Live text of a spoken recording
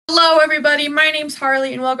everybody. My name's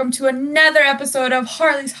Harley, and welcome to another episode of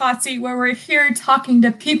Harley's Hot Seat, where we're here talking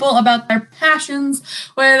to people about their passions,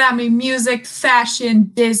 whether that be music, fashion,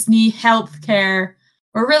 Disney, healthcare,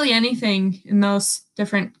 or really anything in those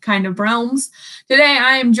different kind of realms. Today,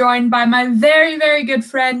 I am joined by my very, very good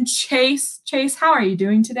friend, Chase. Chase, how are you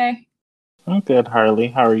doing today? I'm good, Harley.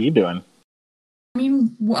 How are you doing? I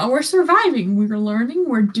mean, we're surviving. We're learning.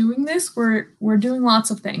 We're doing this. We're doing lots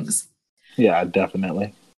of things. Yeah,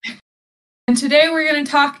 definitely. And today we're going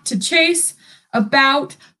to talk to Chase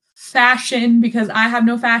about fashion because I have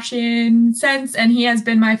no fashion sense and he has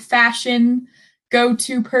been my fashion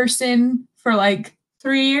go-to person for like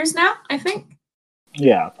 3 years now, I think.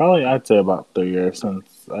 Yeah, probably I'd say about 3 years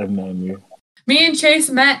since I've known you. Me and Chase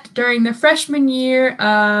met during the freshman year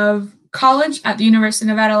of college at the University of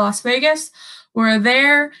Nevada, Las Vegas. Where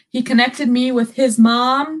there, he connected me with his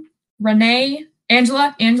mom, Renee,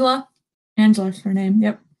 Angela's her name,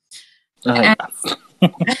 yep. Yes.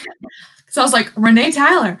 So I was like, Renee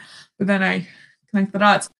Tyler. But then I connect the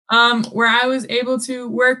dots. Where I was able to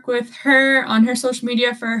work with her on her social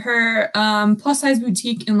media for her plus size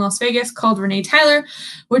boutique in Las Vegas called Renee Tyler,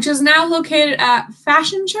 which is now located at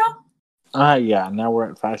Fashion Show. Yeah, now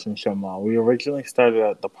we're at Fashion Show Mall. We originally started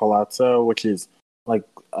at the Palazzo, which is like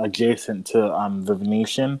adjacent to the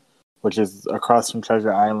Venetian, which is across from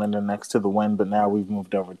Treasure Island and next to the Wynn, but now we've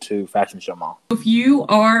moved over to Fashion Show Mall. If you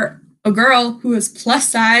are a girl who is plus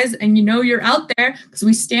size and you know you're out there because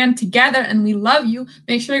we stand together and we love you,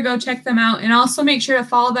 make sure to go check them out and also make sure to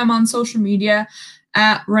follow them on social media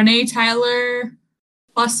at Renee Tyler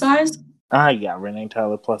plus size. Yeah, Renee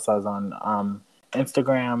Tyler plus size on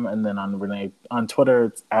Instagram, and then on Twitter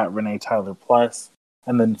it's at Renee Tyler plus,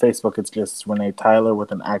 and then Facebook it's just Renee Tyler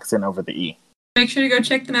with an accent over the E. Make sure to go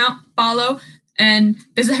check them out, follow, and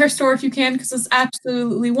visit her store if you can because it's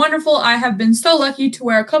absolutely wonderful. I have been so lucky to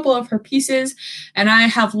wear a couple of her pieces, and I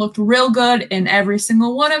have looked real good in every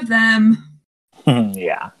single one of them.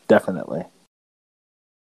 Yeah, definitely.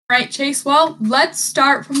 Right, Chase, well, let's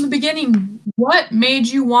start from the beginning. What made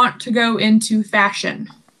you want to go into fashion?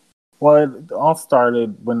 Well, it all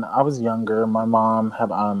started when I was younger. My mom had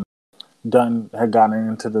gotten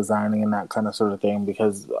into designing and that kind of sort of thing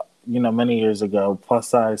because, many years ago, plus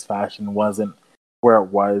size fashion wasn't where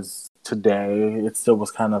it was today. It still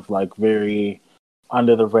was kind of like very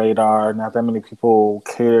under the radar. Not that many people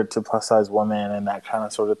catered to plus size women and that kind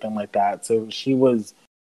of sort of thing like that. So she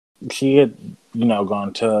had,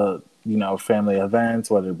 gone to, family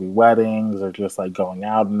events, whether it be weddings or just like going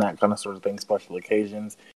out and that kind of sort of thing, special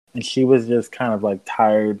occasions. And she was just kind of like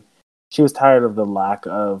tired. She was tired of the lack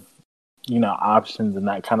of, options and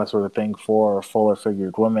that kind of sort of thing for fuller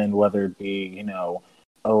figured women, whether it be,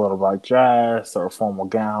 a little black dress or a formal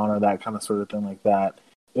gown or that kind of sort of thing like that.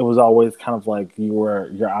 It was always kind of like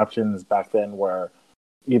your options back then were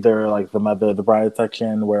either like the bride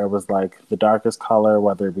section where it was like the darkest color,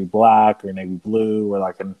 whether it be black or navy blue or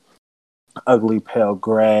like an ugly pale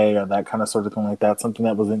gray or that kind of sort of thing like that. Something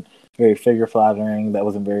that wasn't very figure flattering, that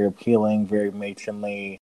wasn't very appealing, very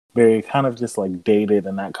matronly, very kind of just like dated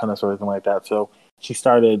and that kind of sort of thing like that. So she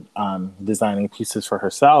started designing pieces for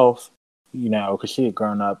herself, because she had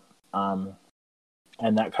grown up and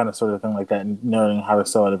that kind of sort of thing like that, and knowing how to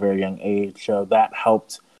sew at a very young age. So that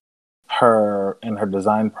helped her in her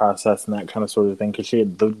design process and that kind of sort of thing because she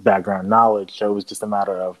had the background knowledge. So it was just a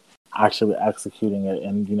matter of actually executing it.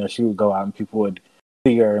 And, she would go out and people would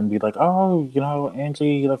see her and be like, oh,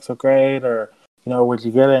 Angie, you look so great, or, where'd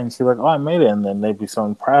you get it? And she'd be like, oh, I made it. And then they'd be so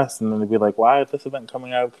impressed. And then they'd be like, why is this event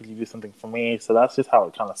coming out? Could you do something for me? So that's just how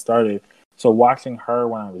it kind of started. So watching her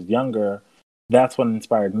when I was younger, that's what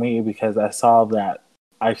inspired me because I saw that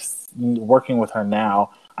working with her now,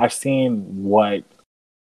 I've seen what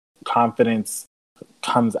confidence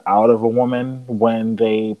comes out of a woman when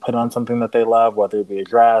they put on something that they love, whether it be a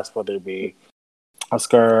dress, whether it be a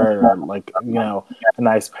skirt, or like, a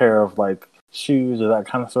nice pair of like shoes or that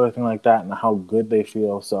kind of sort of thing like that, and how good they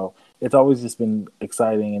feel. So it's always just been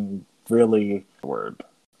exciting and really,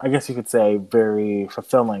 I guess you could say, very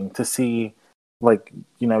fulfilling to see, like,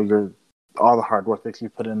 your all the hard work that you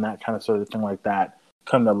put in, that kind of sort of thing like that,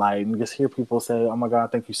 come to light, and just hear people say, oh my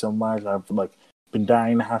God, thank you so much. I've like been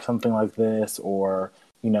dying to have something like this, or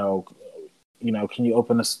can you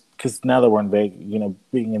open us? Because now that we're in Vegas,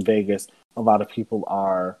 being in Vegas, a lot of people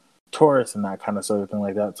are tourists and that kind of sort of thing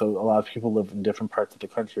like that. So a lot of people live in different parts of the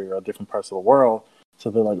country or different parts of the world. So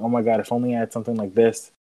they're like, oh my God, if only I had something like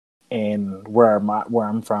this in where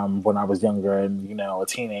I'm from when I was younger and a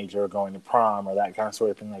teenager going to prom or that kind of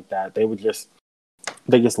sort of thing like that. They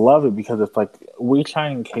just love it because it's like we try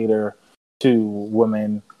and cater to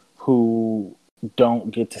women who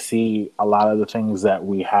don't get to see a lot of the things that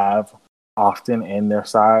we have often in their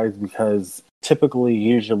size, because typically,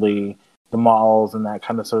 usually, the malls and that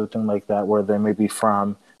kind of sort of thing like that, where they may be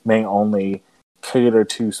from, may only cater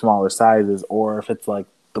to smaller sizes, or if it's like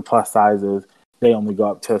the plus sizes, they only go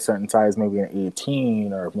up to a certain size, maybe an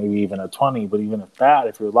 18 or maybe even a 20. But even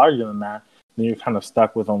if you're larger than that, then you're kind of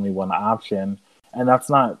stuck with only one option. And that's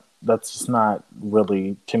just not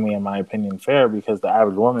really, to me, in my opinion, fair, because the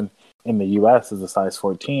average woman in the US is a size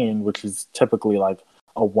 14, which is typically like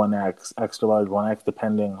a 1X, extra large 1X,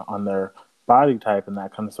 depending on their body type and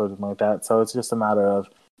that kind of sort of thing like that. So it's just a matter of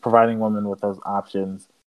providing women with those options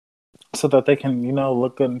so that they can,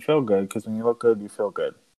 look good and feel good. Because when you look good, you feel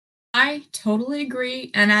good. I totally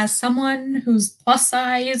agree. And as someone who's plus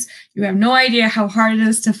size, you have no idea how hard it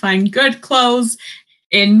is to find good clothes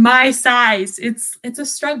in my size. It's a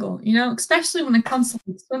struggle, especially when it comes to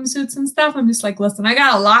like swimsuits and stuff. I'm just like, listen, I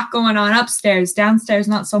got a lot going on upstairs, downstairs,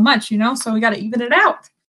 not so much, so we got to even it out.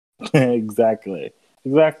 Exactly.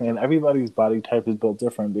 And everybody's body type is built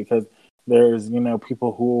different, because there's,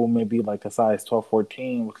 people who may be like a size 12,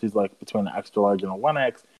 14, which is like between an extra large and a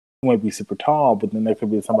 1X, who might be super tall, but then there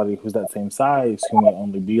could be somebody who's that same size who may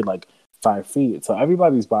only be like 5 feet. So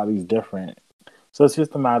everybody's body is different. So it's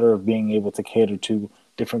just a matter of being able to cater to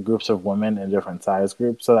different groups of women in different size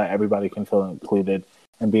groups so that everybody can feel included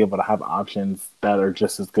and be able to have options that are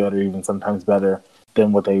just as good or even sometimes better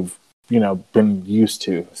than what they've, been used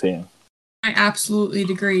to seeing. I absolutely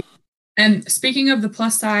agree. And speaking of the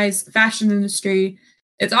plus size fashion industry,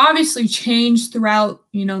 it's obviously changed throughout,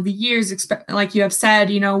 the years. Like you have said,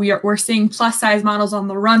 we're seeing plus size models on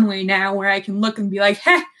the runway now, where I can look and be like,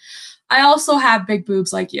 hey, I also have big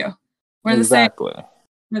boobs like you. We're exactly.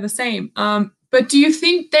 We're the same. But do you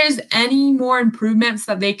think there's any more improvements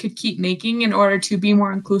that they could keep making in order to be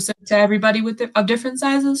more inclusive to everybody of different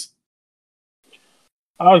sizes?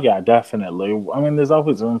 Oh, yeah, definitely. I mean, there's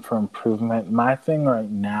always room for improvement. My thing right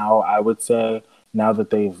now, I would say, now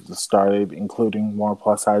that they've started including more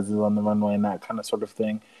plus sizes on the runway and that kind of sort of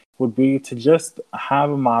thing, would be to just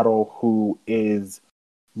have a model who is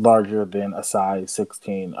larger than a size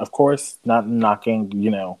 16. Of course, not knocking,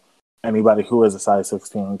 anybody who is a size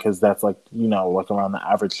 16, because that's like, like around the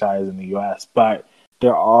average size in the US. But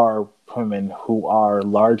there are women who are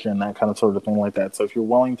larger and that kind of sort of thing like that. So if you're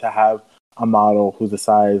willing to have a model who's a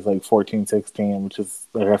size like 14, 16, which is,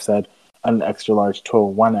 like I've said, an extra large to a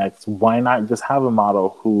 1X, why not just have a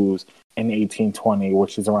model who's an 18, 20,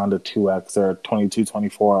 which is around a 2X, or 22,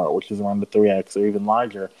 24, which is around a 3X, or even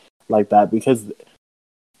larger like that? Because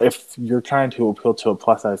if you're trying to appeal to a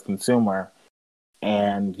plus size consumer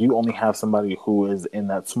and you only have somebody who is in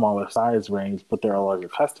that smaller size range, but they're a larger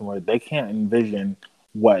customer, they can't envision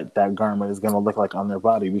what that garment is going to look like on their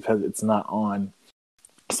body because it's not on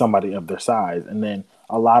somebody of their size. And then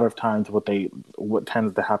a lot of times what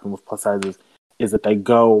tends to happen with plus sizes is that they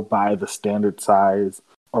go by the standard size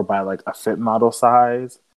or by like a fit model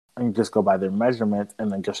size, and you just go by their measurements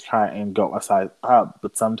and then just try and go a size up.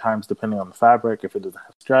 But sometimes, depending on the fabric, if it doesn't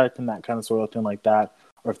have stretch and that kind of sort of thing like that,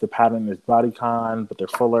 or if the pattern is bodycon but they're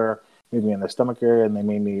fuller, maybe in their stomach area, and they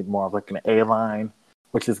may need more of like an A-line,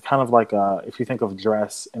 which is kind of like if you think of a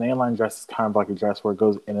dress, an A-line dress is kind of like a dress where it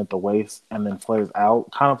goes in at the waist and then flares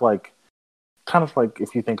out, kind of like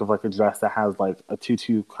if you think of like a dress that has like a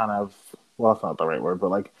tutu kind of, well, that's not the right word,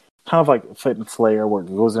 but like kind of like fit and flare where it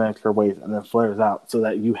goes in at your waist and then flares out so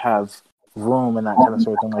that you have room and that kind of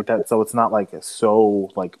sort of thing like that. So it's not like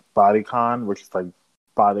so like bodycon, which is like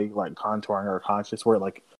body like contouring or conscious, where it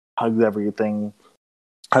like hugs everything,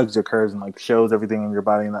 hugs your curves and like shows everything in your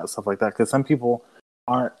body and that stuff like that. Because some people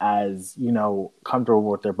aren't as comfortable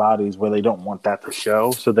with their bodies where they don't want that to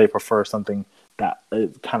show, so they prefer something that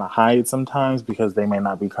it kind of hides sometimes because they may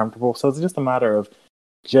not be comfortable. So it's just a matter of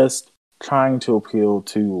just trying to appeal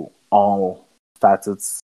to all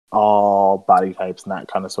facets, all body types, and that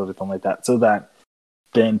kind of sort of thing like that, so that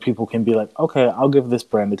then people can be like, okay, I'll give this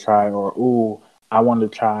brand a try, or ooh, I want to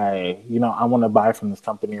try, I want to buy from this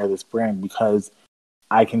company or this brand because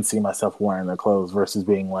I can see myself wearing their clothes, versus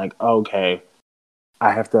being like, okay,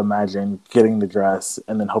 I have to imagine getting the dress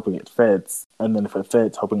and then hoping it fits, and then if it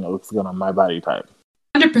fits, hoping it looks good on my body type.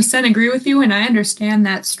 100% agree with you, and I understand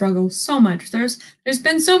that struggle so much. There's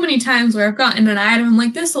been so many times where I've gotten an item and I'm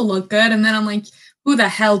like, this will look good, and then I'm like, who the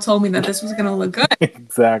hell told me that this was gonna look good?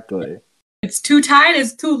 Exactly. It's too tight,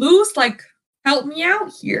 it's too loose, like, help me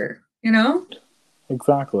out here,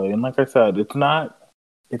 Exactly. And like I said, it's not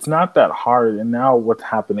that hard. And now what's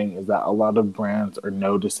happening is that a lot of brands are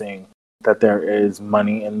noticing that there is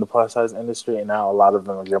money in the plus size industry, and now a lot of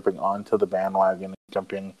them are jumping onto the bandwagon and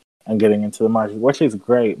jumping and getting into the market, which is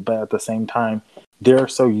great. But at the same time, they're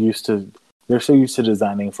so used to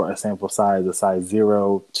designing for a sample size, a size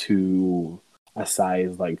 0 to a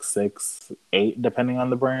size like 6, 8, depending on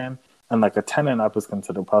the brand, and like a 10 and up is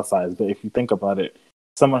considered plus size. But if you think about it,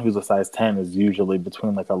 someone who's a size 10 is usually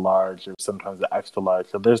between like a large or sometimes an extra large.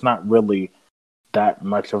 So there's not really that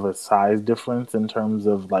much of a size difference in terms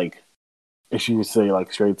of like, if you say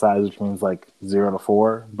like straight size, which means like 0 to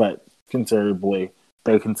 4, but considerably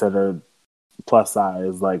they consider plus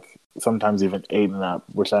size like sometimes even 8 and up,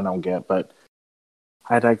 which I don't get, but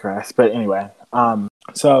I digress. But anyway,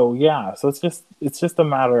 so yeah, so it's just a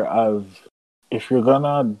matter of, if you're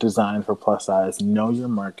gonna design for plus size, know your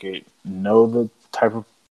market, know the type of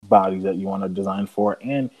body that you want to design for,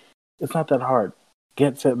 and it's not that hard.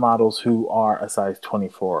 Get fit models who are a size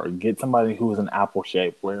 24. Get somebody who is an apple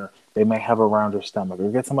shape where they may have a rounder stomach, or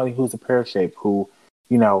get somebody who's a pear shape who,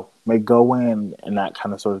 you know, may go in and that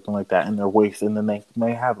kind of sort of thing like that in their waist, and then they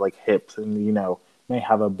may have like hips and, you know, may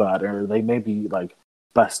have a butt, or they may be like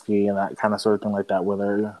busty and that kind of sort of thing like that, where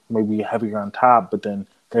they're maybe heavier on top, but then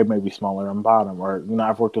they may be smaller on bottom. Or, you know,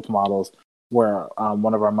 I've worked with models where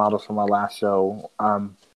one of our models from our last show,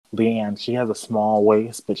 Leanne, she has a small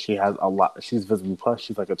waist, but she has a lot. She's visibly plus.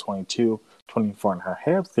 She's like a 22, 24 in her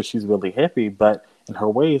hips because she's really hippie. But in her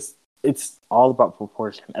waist, it's all about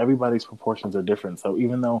proportion. Everybody's proportions are different. So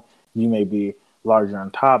even though you may be larger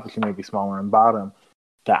on top, but you may be smaller on bottom,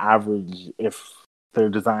 the average, if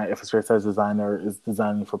a straight size designer is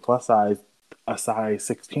designing for plus size, a size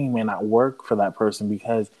 16 may not work for that person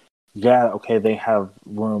because, yeah, okay, they have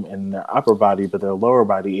room in their upper body, but their lower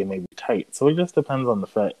body, it may be tight. So it just depends on the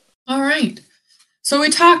fit. All right. So we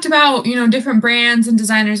talked about, you know, different brands and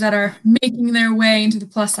designers that are making their way into the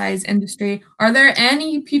plus size industry. Are there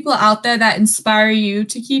any people out there that inspire you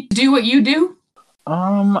to do what you do?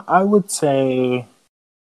 I would say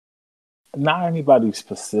not anybody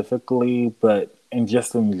specifically, but in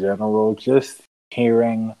general, just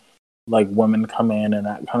hearing like women come in and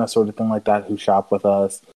that kind of sort of thing like that who shop with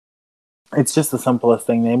us. It's just the simplest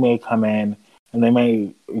thing. They may come in and they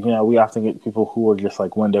may, you know, we often get people who are just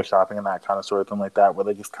like window shopping and that kind of sort of thing like that, where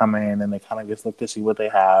they just come in and they kind of just look to see what they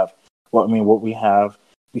have, what we have,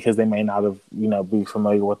 because they may not have, you know, be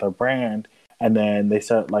familiar with our brand. And then they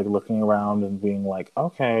start like looking around and being like,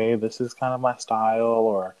 okay, this is kind of my style,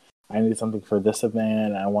 or I need something for this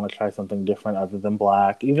event. I want to try something different other than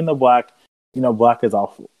black. Even though black, you know, black is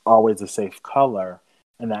always a safe color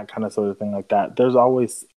and that kind of sort of thing like that. There's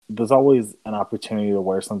always an opportunity to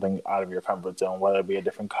wear something out of your comfort zone, whether it be a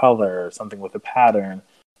different color or something with a pattern.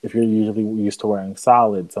 If you're usually used to wearing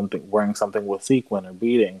solid, wearing something with sequins or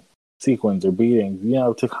beading, you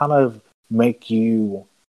know, to kind of make you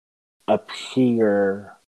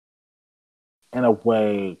appear in a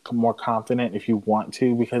way more confident if you want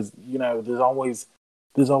to, because, you know,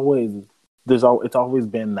 it's always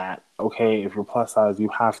been that, okay, if you're plus size, you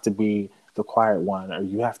have to be the quiet one, or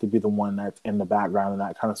you have to be the one that's in the background and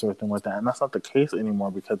that kind of sort of thing like that. And that's not the case anymore,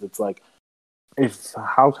 because it's like,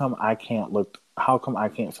 how come I can't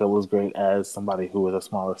feel as great as somebody who is a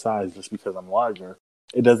smaller size just because I'm larger?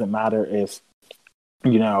 It doesn't matter if,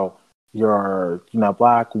 you know, you're, you know,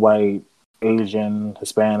 black, white, Asian,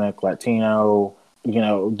 Hispanic, Latino, you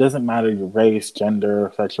know, it doesn't matter your race,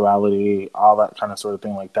 gender, sexuality, all that kind of sort of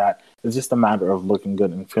thing like that. It's just a matter of looking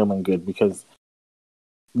good and feeling good, because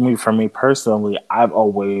for me personally, I've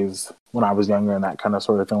always, when I was younger and that kind of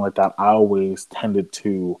sort of thing like that, I always tended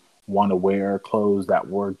to want to wear clothes that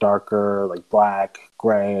were darker, like black,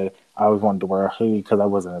 gray. I always wanted to wear a hoodie because I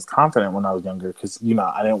wasn't as confident when I was younger, because, you know,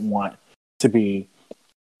 I didn't want to be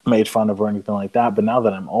made fun of or anything like that. But now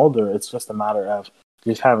that I'm older, it's just a matter of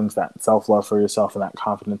just having that self-love for yourself and that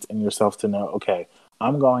confidence in yourself to know, okay,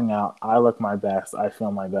 I'm going out, I look my best, I feel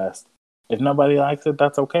my best. If nobody likes it,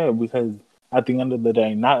 that's okay, because at the end of the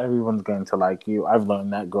day, not everyone's going to like you. I've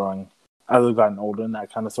learned that as I've gotten older and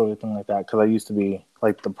that kind of sort of thing like that, because I used to be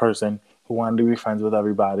like the person who wanted to be friends with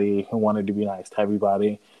everybody, who wanted to be nice to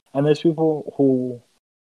everybody. And there's people who,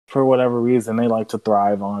 for whatever reason, they like to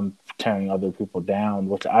thrive on tearing other people down,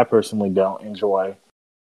 which I personally don't enjoy.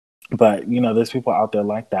 But, you know, there's people out there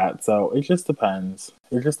like that. So it just depends.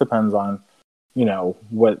 It just depends on, you know,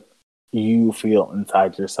 what you feel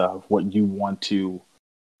inside yourself, what you want to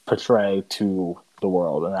portray to the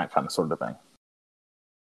world, and that kind of sort of thing.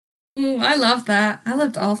 Oh, I love that. I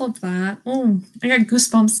loved all of that. Oh, I got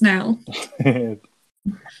goosebumps now. Yeah,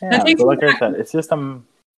 so like I said, it's just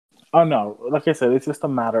like I said, it's just a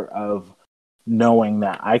matter of knowing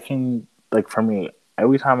that I can, like, for me,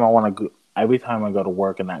 every time I go to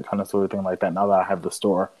work and that kind of sort of thing like that, now that I have the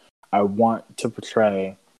store, I want to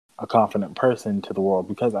portray a confident person to the world,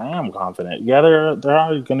 because I am confident. Yeah, there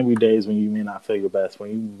are going to be days when you may not feel your best,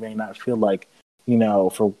 when you may not feel like,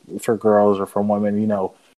 for girls or for women,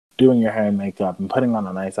 doing your hair and makeup and putting on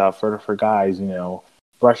a nice outfit, or for guys,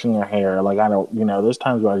 brushing your hair. Like, I don't, there's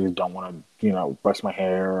times where I just don't want to, brush my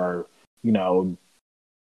hair, or, you know,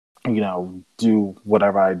 do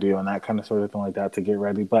whatever I do and that kind of sort of thing like that to get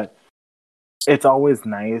ready. But it's always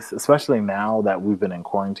nice, especially now that we've been in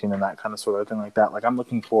quarantine and that kind of sort of thing like that. Like, I'm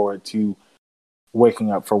looking forward to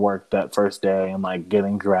waking up for work that first day and like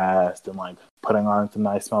getting dressed and like putting on some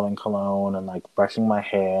nice smelling cologne and like brushing my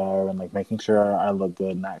hair and like making sure I look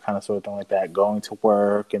good and that kind of sort of thing like that. Going to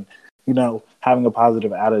work and having a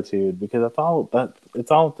positive attitude, because it's all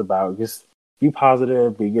it's about. Just be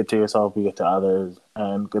positive, be good to yourself, be good to others,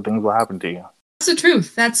 and good things will happen to you. That's the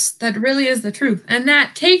truth. That really is the truth. And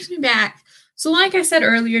that takes me back. So like I said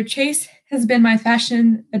earlier, Chase has been my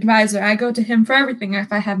fashion advisor. I go to him for everything.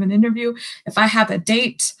 If I have an interview, if I have a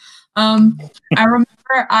date. I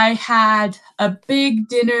remember I had a big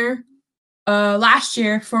dinner last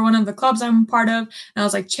year for one of the clubs I'm part of. And I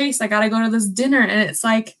was like, Chase, I got to go to this dinner. And it's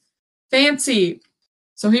like fancy.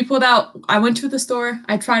 So he pulled out, I went to the store,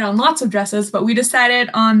 I tried on lots of dresses, but we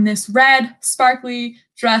decided on this red sparkly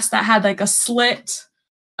dress that had like a slit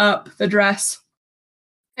up the dress.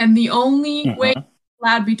 And the only way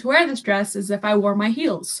allowed me to wear this dress is if I wore my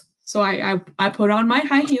heels. So I put on my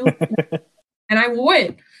high heel and I wore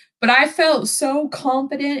it. But I felt so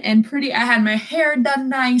confident and pretty. I had my hair done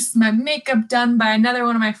nice, my makeup done by another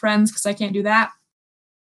one of my friends, because I can't do that.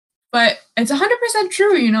 But it's 100%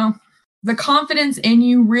 true, The confidence in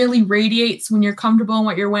you really radiates when you're comfortable in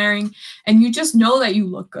what you're wearing, and you just know that you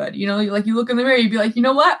look good. You look in the mirror, you'd be like, you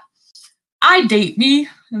know what? I date me,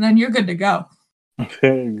 and then you're good to go.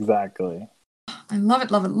 Exactly. I love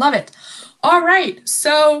it, love it, love it. All right.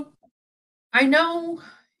 So I know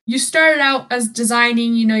you started out as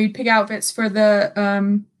designing, you'd pick outfits for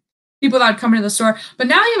the people that would come into the store, but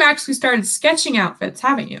now you've actually started sketching outfits,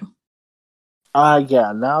 haven't you?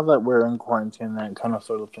 Yeah, now that we're in quarantine, that kind of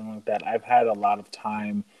sort of thing like that, I've had a lot of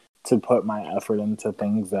time to put my effort into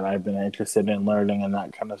things that I've been interested in learning and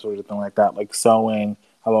that kind of sort of thing like that. Like sewing,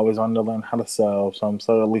 I've always wanted to learn how to sew, so I'm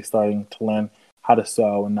slowly starting to learn how to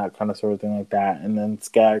sew and that kind of sort of thing like that. And then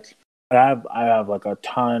sketch. I have like a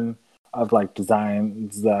ton of like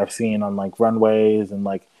designs that I've seen on like runways and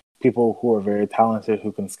like people who are very talented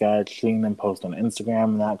who can sketch, seeing them post on Instagram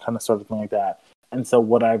and that kind of sort of thing like that. And so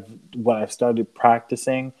what I've started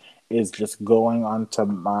practicing is just going onto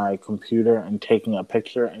my computer and taking a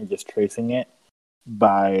picture and just tracing it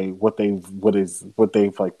by what they've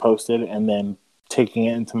like posted, and then taking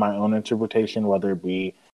it into my own interpretation, whether it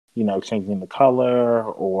be, changing the color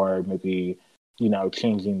or maybe,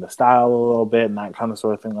 changing the style a little bit and that kind of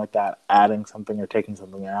sort of thing like that, adding something or taking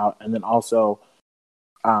something out. And then also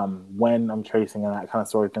when I'm tracing and that kind of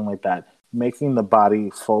sort of thing like that, making the body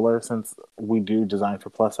fuller. Since we do design for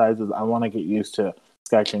plus sizes, I want to get used to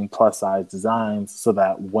sketching plus size designs so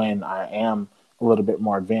that when I am a little bit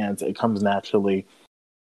more advanced, it comes naturally.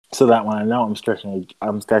 So that when I know I'm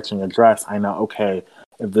sketching a dress, I know, okay,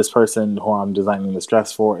 if this person who I'm designing this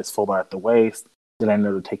dress for is fuller at the waist, then I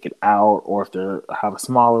know to take it out. Or if they have a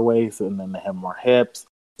smaller waist and then they have more hips,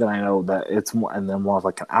 then I know that it's more, and then more of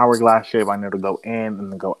like an hourglass shape, I know to go in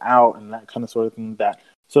and then go out and that kind of sort of thing.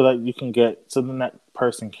 So then that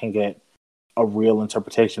person can get a real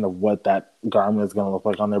interpretation of what that garment is going to look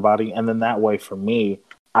like on their body. And then that way, for me,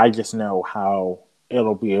 I just know how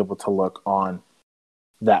it'll be able to look on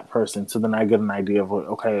that person. So then I get an idea of,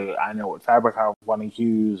 okay, I know what fabric I want to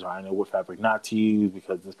use, or I know what fabric not to use,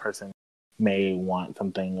 because this person may want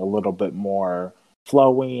something a little bit more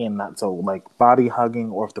flowy and not so like body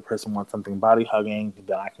hugging. Or if the person wants something body hugging,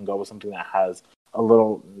 then I can go with something that has a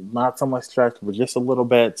little, not so much stretch, but just a little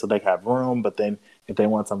bit, so they have room. But then if they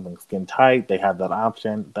want something skin tight, they have that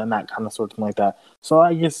option. Then that kind of sort of thing like that. So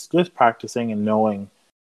I just practicing and knowing,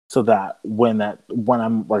 so that when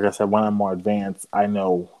I'm, like I said, when I'm more advanced, I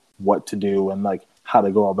know what to do and like how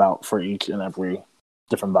to go about for each and every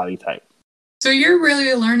different body type. So you're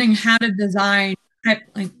really learning how to design, like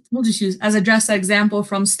we'll just use as a dress example,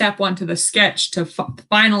 from step one to the sketch to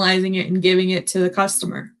finalizing it and giving it to the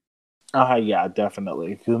customer. Yeah,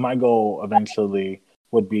 definitely. Because my goal eventually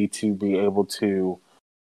would be to be able to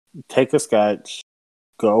take a sketch,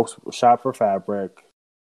 go shop for fabric,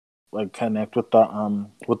 like connect with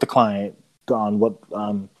the client on what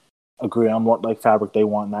agree on what like fabric they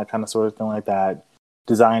want and that kind of sort of thing like that,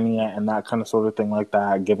 designing it and that kind of sort of thing like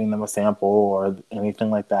that, giving them a sample or anything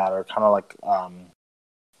like that, or kind of like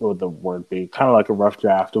what would the word be? Kind of like a rough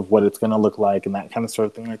draft of what it's going to look like and that kind of sort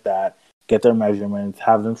of thing like that. get their measurements,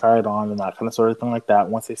 have them try it on, and that kind of sort of thing like that.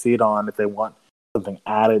 Once they see it on, if they want something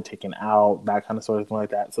added, taken out, that kind of sort of thing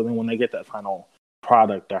like that. So then when they get that final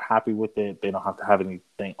product, they're happy with it. They don't have to have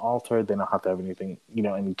anything altered. They don't have to have anything,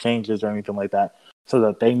 any changes or anything like that. So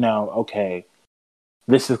that they know, okay,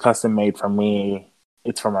 this is custom made for me.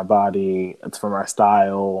 It's for my body. It's for my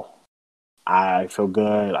style. I feel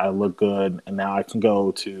good. I look good. And now I can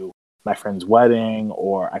go to my friend's wedding,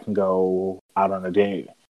 or I can go out on a date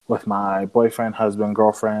with my boyfriend, husband,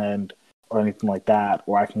 girlfriend, or anything like that.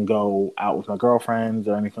 Or I can go out with my girlfriends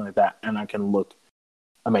or anything like that, and I can look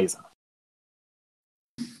amazing.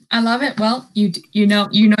 I love it. Well, you know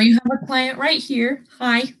you have a client right here.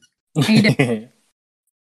 Hi. Hit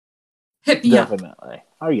me up. Definitely.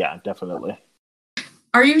 Oh yeah, definitely.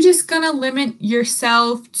 Are you just gonna limit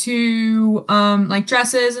yourself to like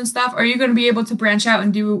dresses and stuff? Or are you gonna be able to branch out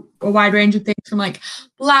and do a wide range of things from like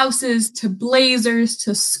blouses to blazers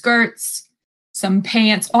to skirts, some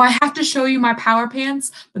pants? Oh, I have to show you my power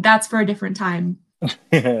pants, but that's for a different time.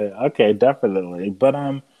 Okay, definitely. But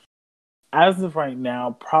as of right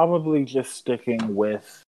now, probably just sticking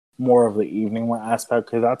with more of the evening wear aspect,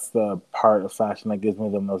 because that's the part of fashion that gives me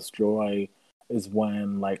the most joy. Is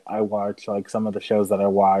when like I watch like some of the shows that I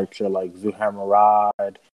watch are like Zuhair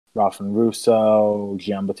Murad, Ralph and Russo,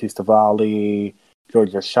 Giambattista Valli,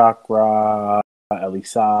 Georgia Chakra, Elie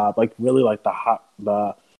Saab, like really like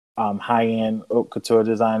the high end haute couture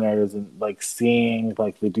designers, and like seeing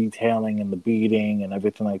like the detailing and the beading and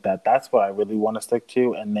everything like that. That's what I really want to stick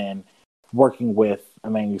to, and then working with a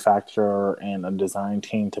manufacturer and a design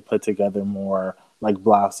team to put together more like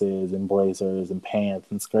blouses and blazers and pants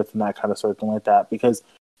and skirts and that kind of sort of thing like that. Because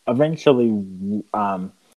eventually, we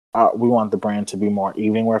want the brand to be more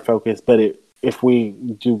evening wear focused. But if we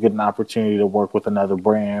do get an opportunity to work with another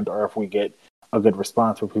brand, or if we get a good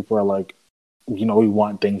response where people are like, we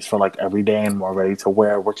want things for like every day and more ready to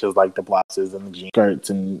wear, which is like the blouses and the jeans,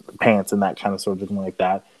 skirts and pants and that kind of sort of thing like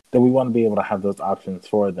that, then we want to be able to have those options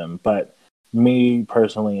for them. But me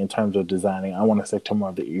personally, in terms of designing, I want to stick to more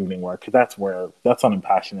of the evening wear, because that's what I'm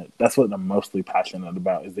passionate. That's what I'm mostly passionate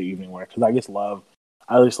about, is the evening wear. Because I just love,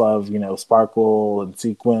 sparkle and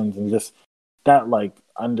sequins and just that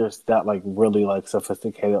really like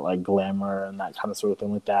sophisticated like glamour and that kind of sort of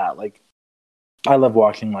thing like that. Like I love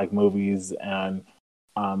watching like movies and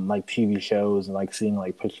like TV shows, and like seeing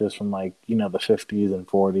like pictures from like the 50s and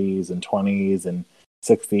 40s and 20s and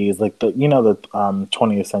 60s, like the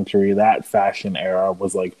 20th century. That fashion era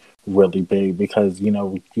was like really big, because you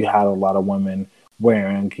had a lot of women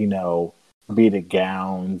wearing beaded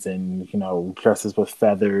gowns and dresses with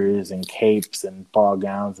feathers and capes and ball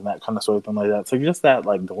gowns and that kind of sort of thing like that. So just that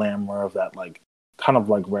like glamour of that like kind of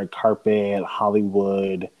like red carpet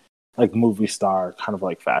Hollywood, like movie star kind of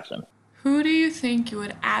like fashion. Who do you think you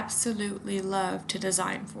would absolutely love to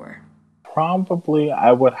design for? Probably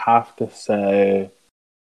I would have to say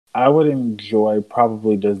I would enjoy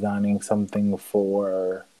probably designing something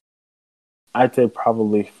for, I'd say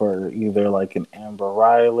probably for either like an Amber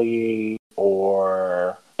Riley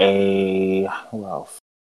or who else?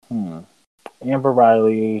 Amber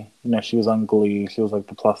Riley, she was on Glee. She was like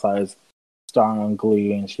the plus size star on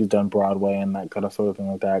Glee, and she's done Broadway and that kind of sort of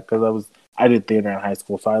thing like that. Because I did theater in high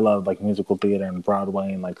school, so I love like musical theater and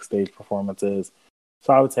Broadway and like stage performances.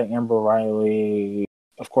 So I would say Amber Riley,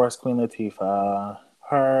 of course, Queen Latifah,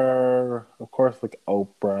 her, of course, like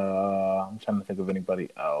Oprah. I'm trying to think of anybody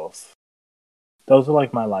else. Those are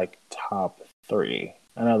like my like top three.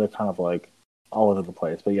 I know they're kind of like all over the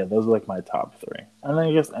place, but yeah, those are like my top three. And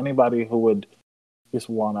then just anybody who would just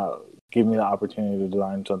want to give me the opportunity to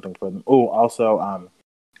design something for them. Oh, also,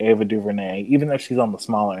 Ava DuVernay, even though she's on the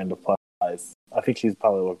smaller end of plus size, I think she's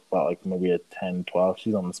probably about like maybe a 10, 12.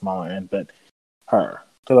 She's on the smaller end, but her,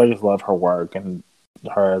 because I just love her work and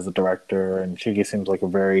her as a director, and she just seems like a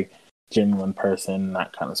very genuine person,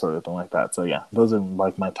 that kind of sort of thing like that. So yeah, those are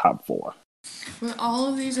like my top four. With all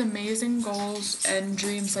of these amazing goals and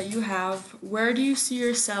dreams that you have, where do you see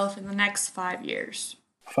yourself in the next 5 years?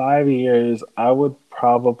 5 years, I would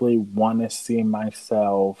probably want to see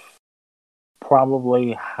myself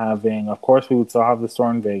probably having, of course, we would still have the store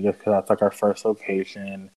in Vegas because that's like our first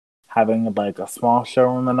location. Having like a small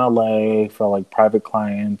showroom in LA for like private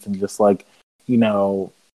clients, and just like, you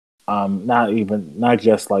know, not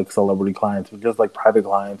just like celebrity clients, but just like private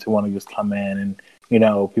clients who want to just come in, and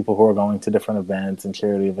people who are going to different events and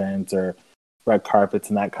charity events or red carpets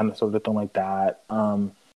and that kind of sort of thing like that.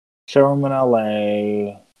 Showroom in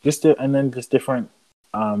LA, and then just different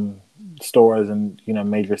stores in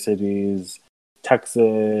major cities,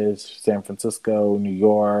 Texas, San Francisco, New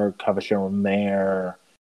York. Have a showroom there.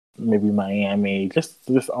 maybe Miami,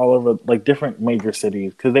 just all over like different major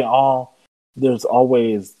cities because there's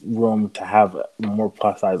always room to have more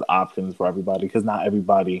plus size options for everybody because not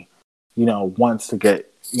everybody, wants to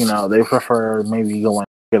get, they prefer maybe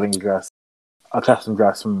getting dressed a custom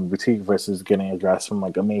dress from a boutique versus getting a dress from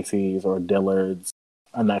like a Macy's or a Dillard's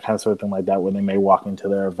and that kind of sort of thing like that, where they may walk into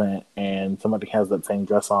their event and somebody has that same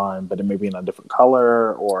dress on, but it may be in a different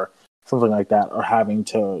color or something like that, or having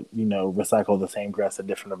to, recycle the same dress at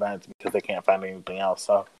different events because they can't find anything else.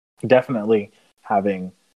 So definitely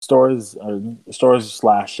having stores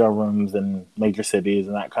slash showrooms in major cities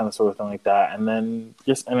and that kind of sort of thing like that. And then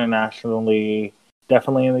just internationally,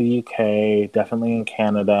 definitely in the UK, definitely in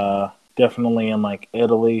Canada, definitely in like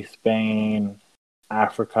Italy, Spain,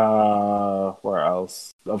 Africa, where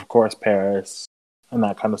else? Of course, Paris, and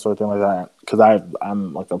that kind of sort of thing like that. Because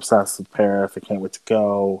I'm like obsessed with Paris. I can't wait to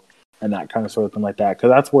go, and that kind of sort of thing like that. Because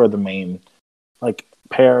that's where the main, like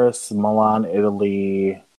Paris, Milan,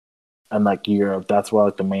 Italy, and like Europe. That's where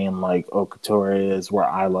like the main like haute couture is. Where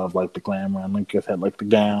I love like the glamour and like I said, like the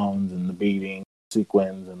gowns and the beading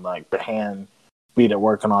sequins and like the hand bead at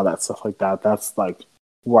work and all that stuff like that. That's like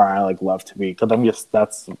where I like love to be because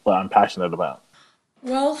that's what I'm passionate about.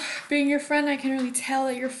 Well, being your friend, I can really tell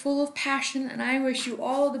that you're full of passion, and I wish you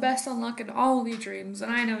all the best on luck in all of your dreams.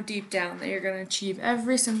 And I know deep down that you're going to achieve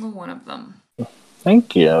every single one of them.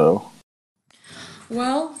 Thank you.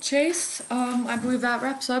 Well, Chase, I believe that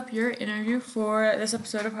wraps up your interview for this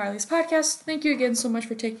episode of Harley's podcast. Thank you again so much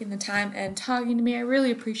for taking the time and talking to me. I really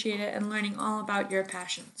appreciate it and learning all about your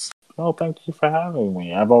passions. Well, thank you for having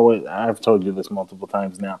me. I've told you this multiple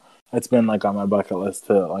times now. It's been like on my bucket list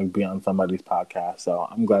to like be on somebody's podcast, so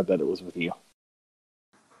I'm glad that it was with you.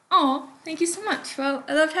 Oh, thank you so much. Well,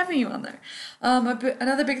 I loved having you on there.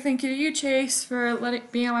 Another big thank you to you, Chase, for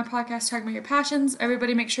being on my podcast talking about your passions.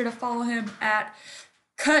 Everybody make sure to follow him at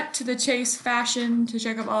Cut to the Chase Fashion to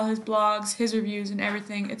check out all his blogs, his reviews, and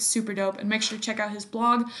everything. It's super dope. And make sure to check out his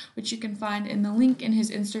blog, which you can find in the link in his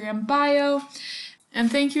Instagram bio. And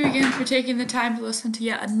thank you again for taking the time to listen to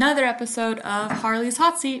yet another episode of Harley's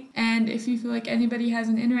Hot Seat. And if you feel like anybody has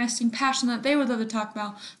an interesting passion that they would love to talk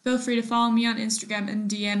about, feel free to follow me on Instagram and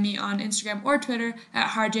DM me on Instagram or Twitter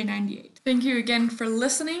at HarJ98. Thank you again for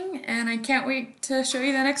listening, and I can't wait to show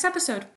you the next episode.